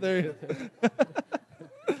interpretando. There you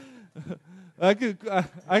go.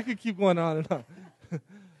 I could keep going on and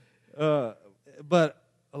on. But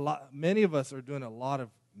many of us are doing a lot of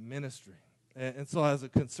ministry. And so as a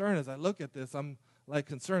concern, as I look at this, I'm like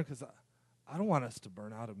concerned because I don't want us to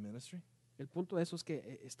burn out of ministry. El punto de eso es que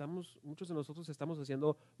muchos de nosotros estamos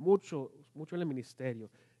haciendo mucho en el ministerio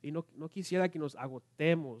y no quisiera que nos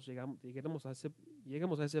agotemos, lleguemos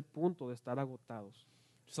a ese punto de estar agotados.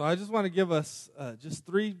 So I just want to give us just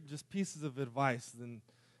three pieces of advice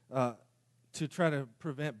to try to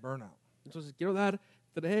prevent burnout. Entonces quiero dar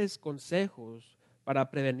 3 consejos para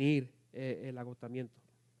prevenir el agotamiento.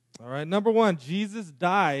 All right, number 1, Jesus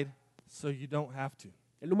died so you don't have to.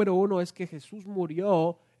 El número 1 es que Jesús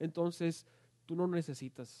murió, entonces tú no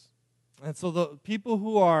necesitas. And so the people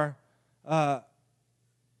who are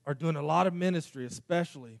doing a lot of ministry,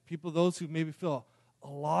 especially those who maybe feel a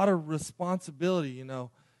lot of responsibility,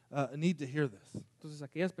 need to hear this. Entonces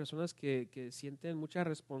aquellas personas que sienten mucha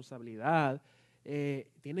responsabilidad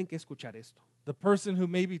tienen que escuchar esto. The person who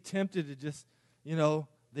may be tempted to just,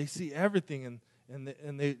 they see everything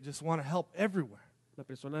and they just want to help everywhere. La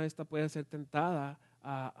persona esta puede ser tentada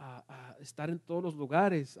a estar en todos los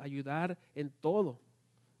lugares, ayudar en todo.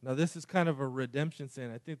 Now this is kind of a redemption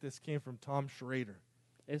saying. I think this came from Tom Schrader.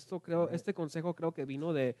 Este consejo creo que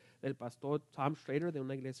vino del pastor Tom Schrader de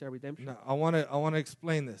una iglesia Redemption. Now I want to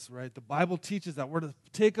explain this, right? The Bible teaches that we're to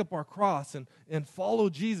take up our cross and follow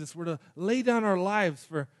Jesus. We're to lay down our lives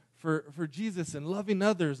for Jesus and loving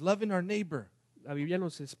others, loving our neighbor. La Biblia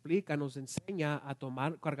nos explica, nos enseña a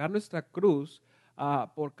cargar nuestra cruz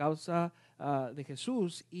por causa de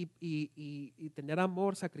Jesús y tener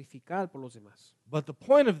amor sacrificial por los demás. But the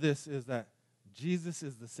point of this is that Jesus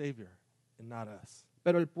is the Savior and not us.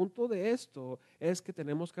 Pero el punto de esto es que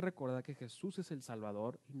tenemos que recordar que Jesús es el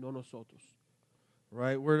Salvador y no nosotros.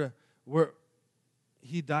 Right?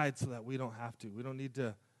 He died so that we don't have to. We don't need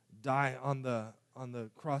to die on the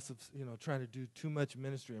cross of, trying to do too much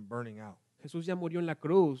ministry and burning out. Jesús ya murió en la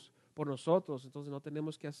cruz por nosotros, entonces no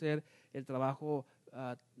tenemos que hacer el trabajo,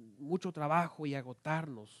 mucho trabajo y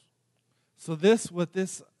agotarnos. So what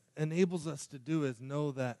this enables us to do is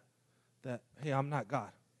know that hey, I'm not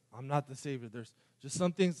God. I'm not the Savior. There's just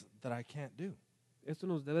some things that I can't do. Esto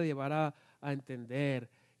nos debe llevar a entender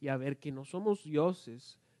y a ver que no somos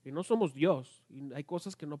dioses, que no somos Dios y hay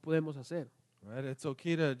cosas que no podemos hacer. Right? It's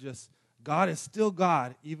okay to God is still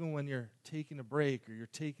God even when you're taking a break or you're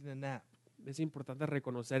taking a nap. Es importante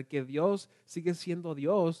reconocer que Dios sigue siendo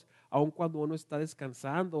Dios aun cuando uno está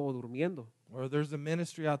descansando o durmiendo. Or there's a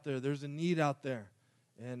ministry out there, there's a need out there.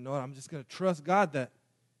 And no, I'm just going to trust God that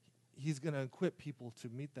He's going to equip people to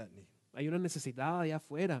meet that need. Hay una necesidad allá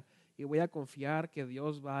afuera y voy a confiar que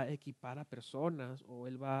Dios va a equipar a personas o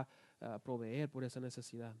Él va a proveer por esa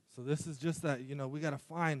necesidad. So this is just that, we got to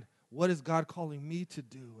find what is God calling me to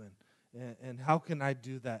do and how can I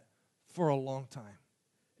do that for a long time.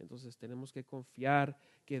 Entonces tenemos que confiar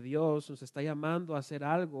que Dios nos está llamando a hacer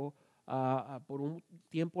algo por un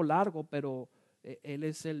tiempo largo, pero Él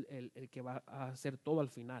es el que va a hacer todo al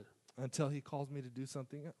final. until he calls me to do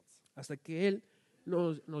something else. Hasta que Él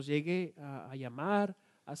nos llegue a llamar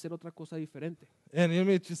a hacer otra cosa diferente. And let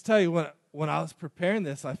me just tell you, when I was preparing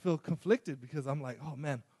this, I feel conflicted because I'm like, oh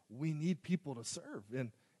man, we need people to serve.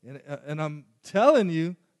 And I'm telling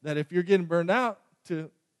you that if you're getting burned out,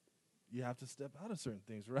 you have to step out of certain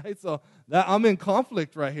things, right? So that I'm in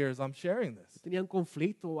conflict right here as I'm sharing this. Tenía un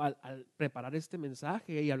conflicto al preparar este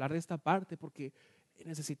mensaje y hablar de esta parte porque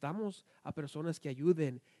necesitamos a personas que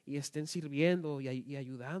ayuden y estén sirviendo y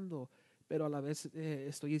ayudando, pero a la vez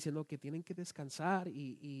estoy diciendo que tienen que descansar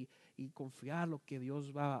y confiar lo que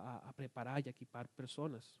Dios va a preparar y a equipar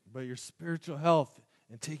personas. But your spiritual health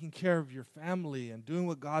and taking care of your family and doing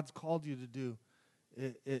what God's called you to do,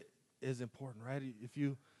 it is important, right? If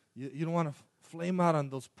you don't want to flame out on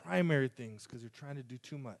those primary things because you're trying to do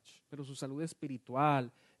too much. Pero su salud espiritual,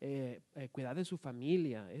 cuidar de su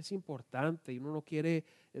familia es importante y uno no quiere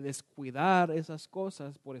descuidar esas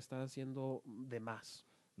cosas por estar haciendo de más.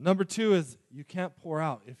 Number 2 is you can't pour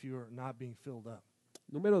out if you are not being filled up.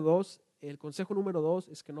 Número 2, el consejo número 2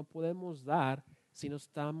 es que no podemos dar si no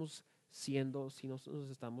estamos nos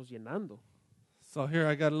estamos llenando. So here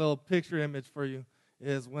I got a little picture image for you.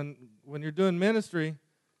 Is when you're doing ministry,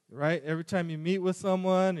 right? Every time you meet with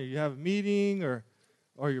someone or you have a meeting or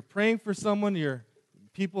you're praying for someone, you're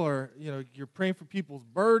praying for people's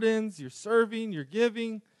burdens, you're serving, you're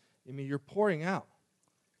giving. I mean, you're pouring out.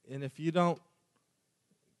 And if you don't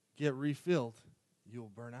get refilled,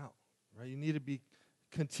 you'll burn out, right? You need to be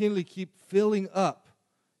continually keep filling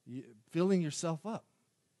yourself up.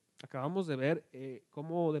 Acabamos de ver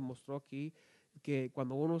cómo demostró aquí que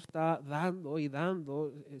cuando uno está dando y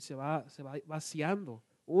dando, se va vaciando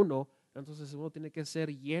uno, entonces uno tiene que ser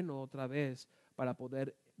lleno otra vez para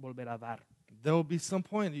poder volver a dar. There will be some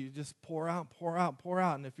point you just pour out,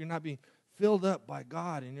 and if you're not being filled up by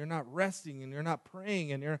God and you're not resting and you're not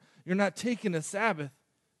praying and you're not taking a Sabbath,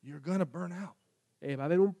 you're going to burn out. Va a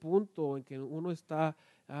haber un punto en que uno está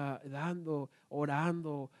dando,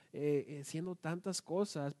 orando, haciendo tantas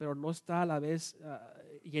cosas, pero no está a la vez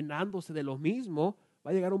llenándose de lo mismo.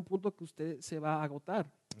 Va a llegar un punto que usted se va a agotar.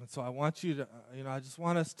 And so I want you to, I just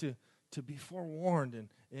want us to be forewarned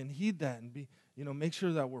and heed that and be, make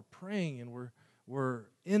sure that we're praying and we're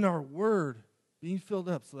in our word being filled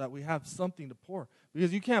up so that we have something to pour.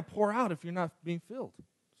 Because you can't pour out if you're not being filled.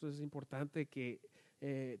 Entonces es importante que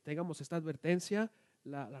tengamos esta advertencia,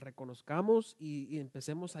 la reconozcamos y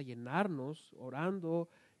empecemos a llenarnos orando,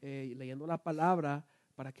 leyendo la palabra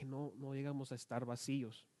para que no llegamos a estar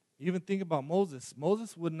vacíos. Even think about Moses.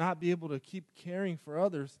 Moses would not be able to keep caring for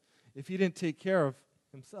others if he didn't take care of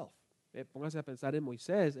himself. Póngase a pensar en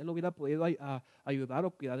Moisés. Él no hubiera podido ayudar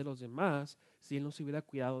o cuidar de los demás si él no se hubiera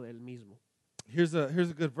cuidado de él mismo. Here's a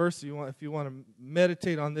good verse if you want to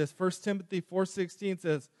meditate on this. 1 Timothy 4:16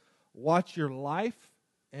 says, "Watch your life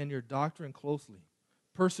and your doctrine closely.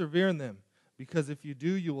 Persevere in them, because if you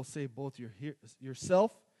do, you will save both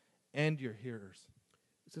yourself and your hearers."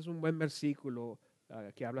 Este es un buen versículo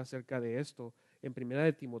que habla acerca de esto. En 1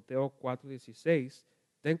 de Timoteo 4:16,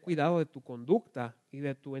 ten cuidado de tu conducta y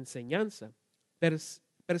de tu enseñanza.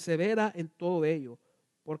 Persevera en todo ello,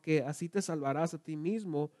 porque así te salvarás a ti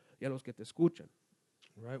mismo y a los que te escuchan.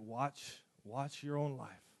 Right? Watch your own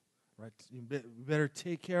life. Right? You better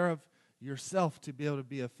take care of yourself to be able to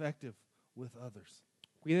be effective with others.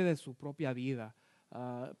 Cuide de su propia vida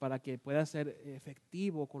para que pueda ser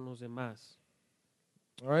efectivo con los demás.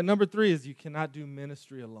 All right, number 3 is you cannot do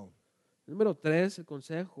ministry alone. Número 3, el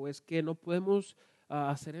consejo es que no podemos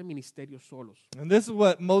hacer el ministerio solos. And this is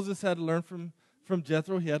what Moses had to learn from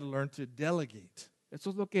Jethro. He had to learn to delegate.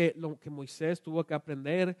 Esto es lo que Moisés tuvo que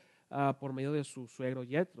aprender por medio de su suegro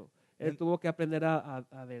Jethro. Él tuvo que aprender a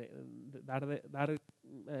dar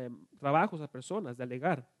trabajos a personas,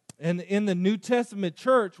 delegar. And in the New Testament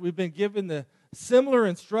church, we've been given the similar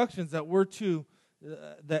instructions that we're to,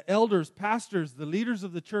 the elders, pastors, the leaders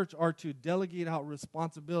of the church are to delegate out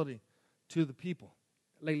responsibility to the people.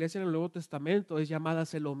 La iglesia en el Nuevo Testamento es llamada a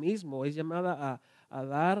hacer lo mismo, es llamada a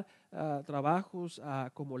dar trabajos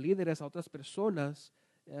como líderes a otras personas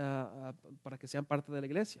para que sean parte de la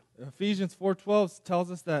iglesia. Ephesians 4:12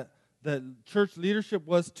 tells us that the church leadership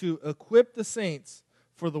was to equip the saints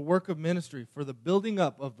for the work of ministry, for the building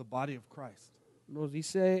up of the body of Christ. Nos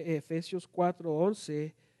dice Efesios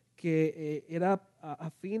 4:11 que era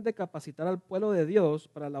a fin de capacitar al pueblo de Dios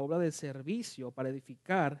para la obra de servicio, para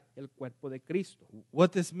edificar el cuerpo de Cristo. What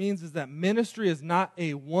this means is that ministry is not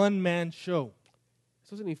a one-man show.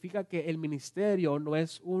 Eso significa que el ministerio no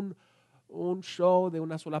es un show de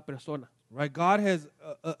una sola persona. Right? God has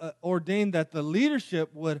ordained that the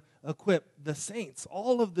leadership would equip the saints,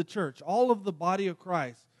 all of the church, all of the body of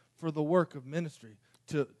Christ for the work of ministry,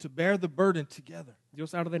 to bear the burden together.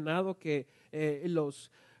 Dios ha ordenado que los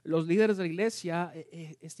líderes de la iglesia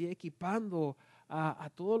estén equipando a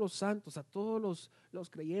todos los santos, a todos los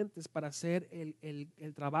creyentes para hacer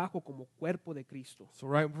el trabajo como cuerpo de Cristo.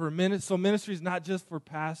 So ministry is not just for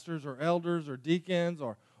pastors or elders or deacons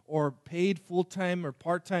or paid full-time or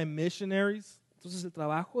part-time missionaries. Entonces el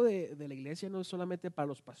trabajo de la iglesia no es solamente para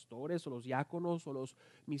los pastores o los diáconos o los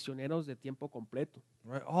misioneros de tiempo completo.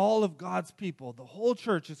 Right? All of God's people, the whole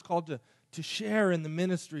church is called to share in the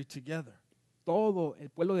ministry together. Todo el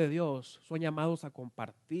pueblo de Dios son llamados a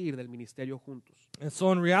compartir del ministerio juntos. And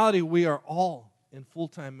so in reality, we are all in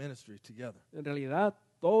full-time ministry together. En realidad,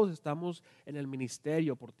 todos estamos en el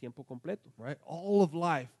ministerio por tiempo completo. Right? All of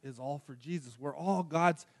life is all for Jesus. We're all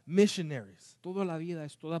God's missionaries. Toda la vida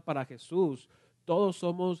es toda para Jesús. Todos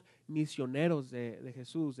somos misioneros de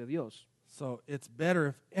Jesús, de Dios. So it's better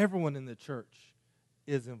if everyone in the church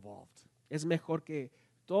is involved. Es mejor que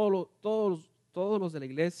todos los de la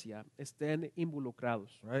iglesia estén involucrados.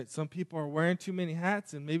 Right? Some people are wearing too many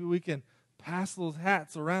hats, and maybe we can pass those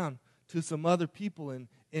hats around to some other people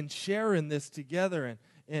and share in this together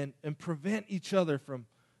and prevent each other from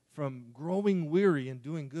growing weary and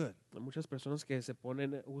doing good. Hay muchas personas que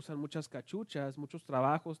usan muchas cachuchas, muchos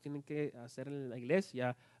trabajos tienen que hacer en la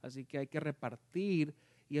iglesia, así que hay que repartir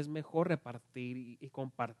y es mejor repartir y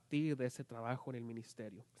compartir de ese trabajo en el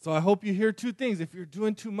ministerio. So I hope you hear two things. If you're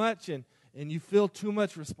doing too much and you feel too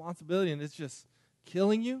much responsibility and it's just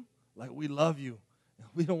killing you, like we love you.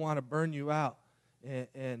 We don't want to burn you out.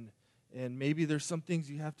 And maybe there's some things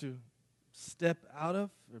you have to step out of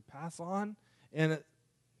or pass on.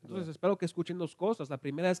 Entonces espero que escuchen dos cosas. La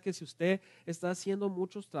primera es que si usted está haciendo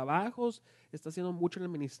muchos trabajos, está haciendo mucho en el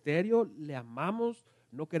ministerio, le amamos,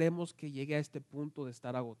 no queremos que llegue a este punto de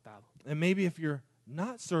estar agotado. And maybe if you're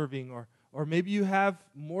not serving or maybe you have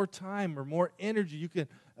more time or more energy, you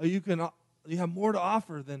have more to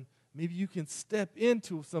offer, then maybe you can step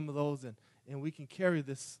into some of those and we can carry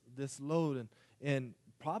this load and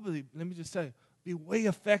probably, let me just tell you, be way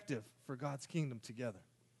effective for God's kingdom together.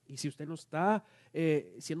 Y si usted no está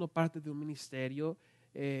siendo parte de un ministerio,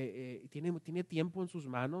 tiene tiempo en sus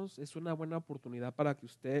manos, es una buena oportunidad para que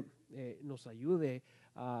usted nos ayude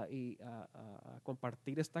a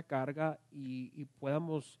compartir esta carga y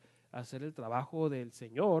podamos hacer el trabajo del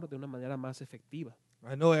Señor de una manera más efectiva.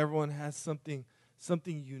 I know everyone has something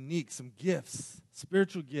unique, some gifts,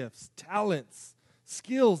 spiritual gifts, talents,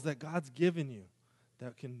 skills that God's given you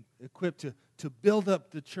that can equip to build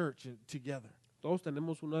up the church together. Todos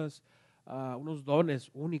tenemos unos dones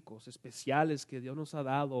únicos, especiales que Dios nos ha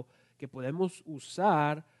dado, que podemos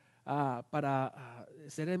usar para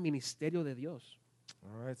ser el ministerio de Dios.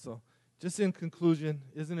 All right, so just in conclusion,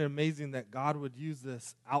 isn't it amazing that God would use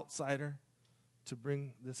this outsider to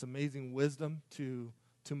bring this amazing wisdom to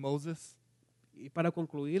Moses? Y para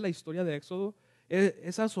concluir la historia de Éxodo,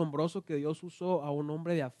 es asombroso que Dios usó a un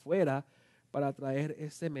hombre de afuera para traer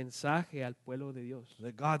este mensaje al pueblo de Dios.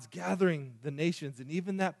 That God's gathering the nations, and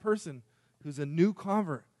even that person who's a new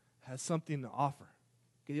convert has something to offer.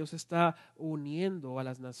 Que Dios está uniendo a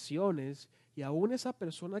las naciones y aún esa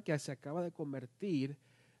persona que se acaba de convertir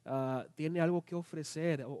tiene algo que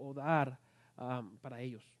ofrecer o dar para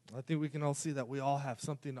ellos. I think we can all see that we all have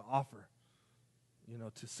something to offer,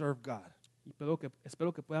 to serve God. Y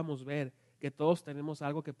espero que podamos ver que todos tenemos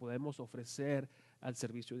algo que podemos ofrecer al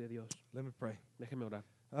servicio de Dios. Let me pray. Déjeme orar.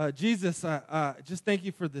 Jesus, just thank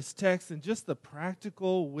you for this text and just the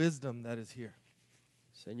practical wisdom that is here.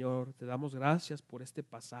 Señor, te damos gracias por este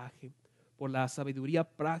pasaje, por la sabiduría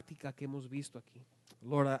práctica que hemos visto aquí.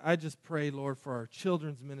 Lord, I just pray, Lord, for our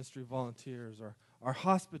children's ministry volunteers, our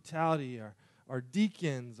hospitality, our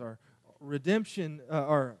deacons, our redemption,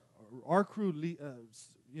 our crew,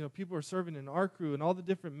 people are serving in our crew and all the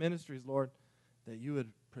different ministries, Lord, that you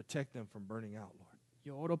would protect them from burning out, Lord.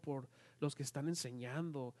 Yo oro por los que están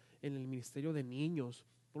enseñando en el ministerio de niños,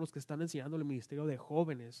 por los que están enseñando en el ministerio de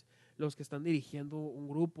jóvenes, los que están dirigiendo un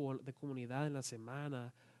grupo de comunidad en la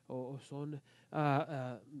semana o son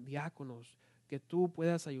diáconos, que tú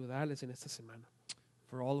puedas ayudarles en esta semana.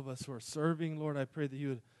 For all of us who are serving, Lord, I pray that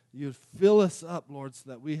you would fill us up, Lord, so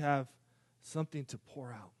that we have something to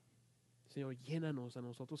pour out. Señor, llénanos a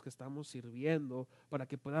nosotros que estamos sirviendo para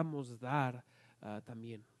que podamos dar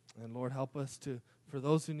también. And Lord, help us for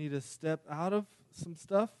those who need to step out of some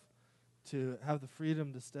stuff, to have the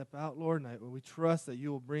freedom to step out, Lord. And we trust that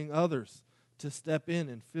you will bring others to step in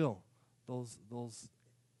and fill those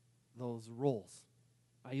roles.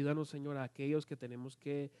 Ayúdanos, Señor, a aquellos que tenemos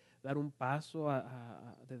que dar un paso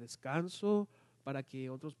de descanso para que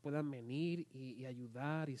otros puedan venir y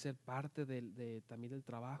ayudar y ser parte también del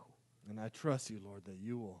trabajo. And I trust you, Lord, that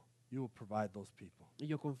you will provide those people. Y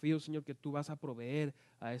yo confío, Señor, que tú vas a proveer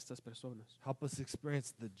a estas personas. Help us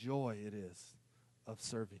experience the joy it is of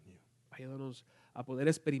serving you. Ayúdanos a poder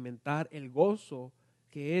experimentar el gozo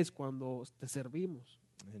que es cuando te servimos.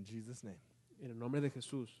 In Jesus' name, En el nombre de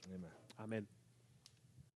Jesús. amen. Amén.